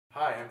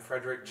Hi, I'm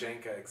Frederick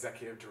Janka,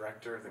 Executive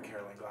Director of the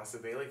Carolyn Glasoe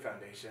Bailey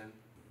Foundation.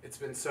 It's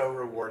been so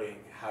rewarding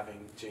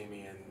having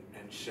Jamie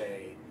and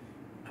Shay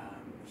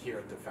here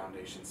at the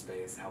foundation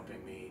space,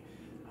 helping me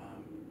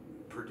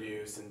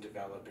produce and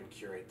develop and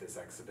curate this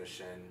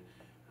exhibition.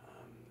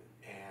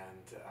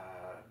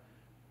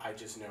 I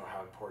just know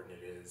how important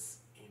it is,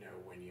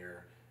 when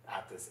you're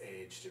at this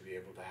age to be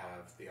able to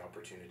have the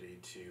opportunity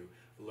to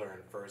learn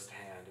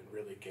firsthand and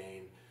really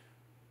gain.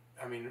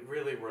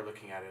 Really, we're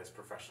looking at it as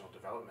professional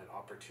development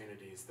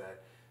opportunities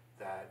that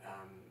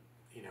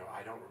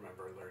I don't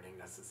remember learning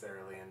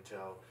necessarily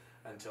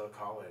until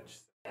college.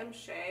 I'm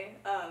Shay.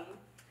 I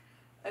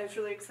was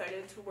really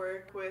excited to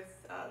work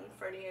with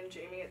Freddie and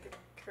Jamie at the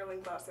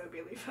Carolyn Glasoe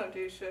Bailey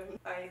Foundation.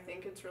 I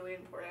think it's really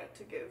important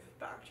to give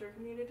back to your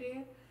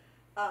community,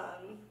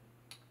 and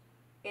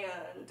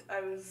I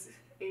was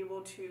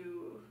able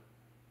to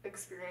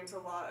experience a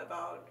lot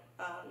about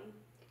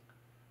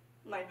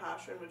my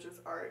passion, which is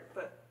art,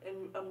 but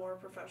in a more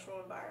professional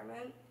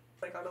environment.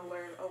 I got to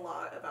learn a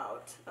lot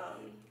about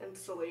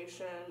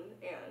installation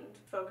and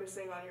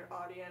focusing on your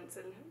audience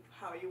and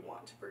how you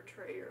want to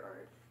portray your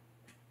art.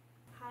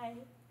 Hi,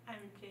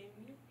 I'm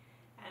Jamie,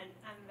 and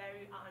I'm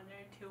very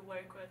honored to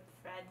work with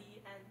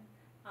Freddie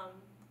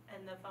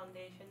and the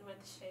foundation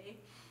with Shay.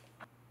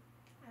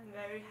 I'm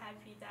very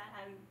happy that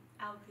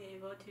I'll be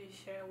able to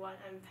share what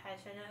I'm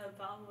passionate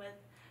about with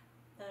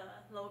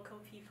the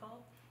local people,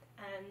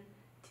 and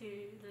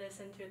to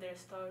listen to their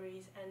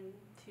stories and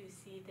to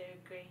see their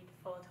great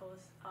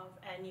photos of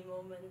any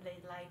moment they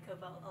like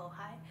about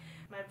Ojai.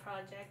 My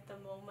project, The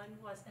Moment,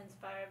 was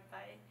inspired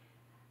by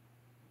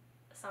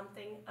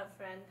something a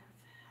friend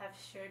have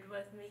shared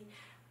with me.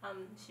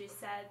 She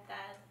said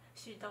that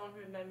she don't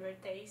remember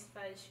days,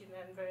 but she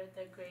remember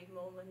the great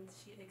moments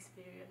she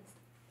experienced.